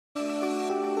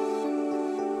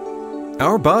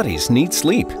Our bodies need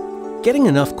sleep. Getting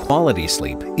enough quality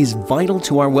sleep is vital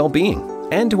to our well-being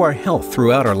and to our health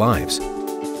throughout our lives.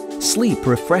 Sleep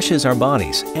refreshes our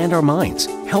bodies and our minds,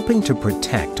 helping to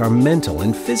protect our mental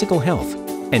and physical health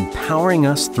and powering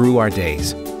us through our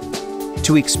days.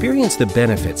 To experience the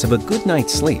benefits of a good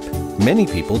night's sleep, many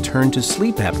people turn to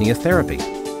sleep apnea therapy.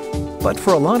 But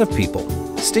for a lot of people,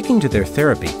 sticking to their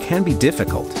therapy can be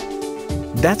difficult.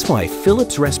 That's why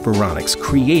Philips Respironics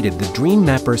created the Dream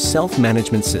Mapper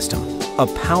Self-Management System, a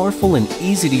powerful and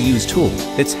easy-to-use tool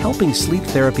that's helping sleep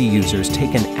therapy users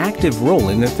take an active role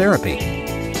in their therapy.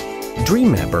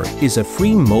 Dream Mapper is a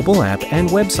free mobile app and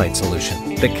website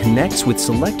solution that connects with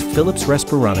select Philips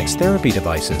Respironics therapy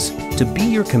devices to be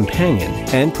your companion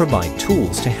and provide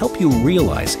tools to help you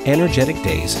realize energetic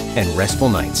days and restful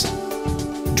nights.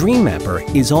 Dream Mapper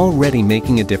is already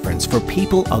making a difference for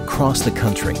people across the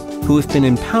country who have been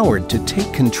empowered to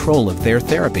take control of their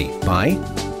therapy by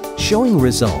showing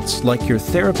results like your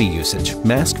therapy usage,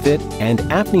 mask fit, and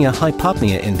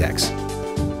apnea-hypopnea index,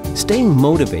 staying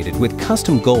motivated with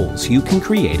custom goals you can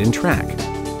create and track,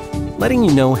 letting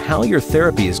you know how your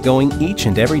therapy is going each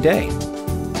and every day.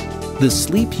 The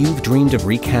sleep you've dreamed of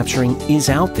recapturing is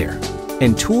out there,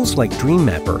 and tools like Dream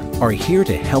Mapper are here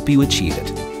to help you achieve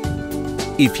it.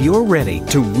 If you're ready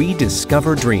to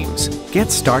rediscover dreams, get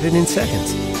started in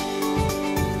seconds.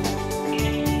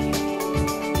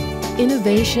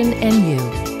 Innovation and you.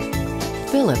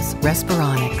 Philips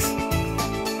Respironics.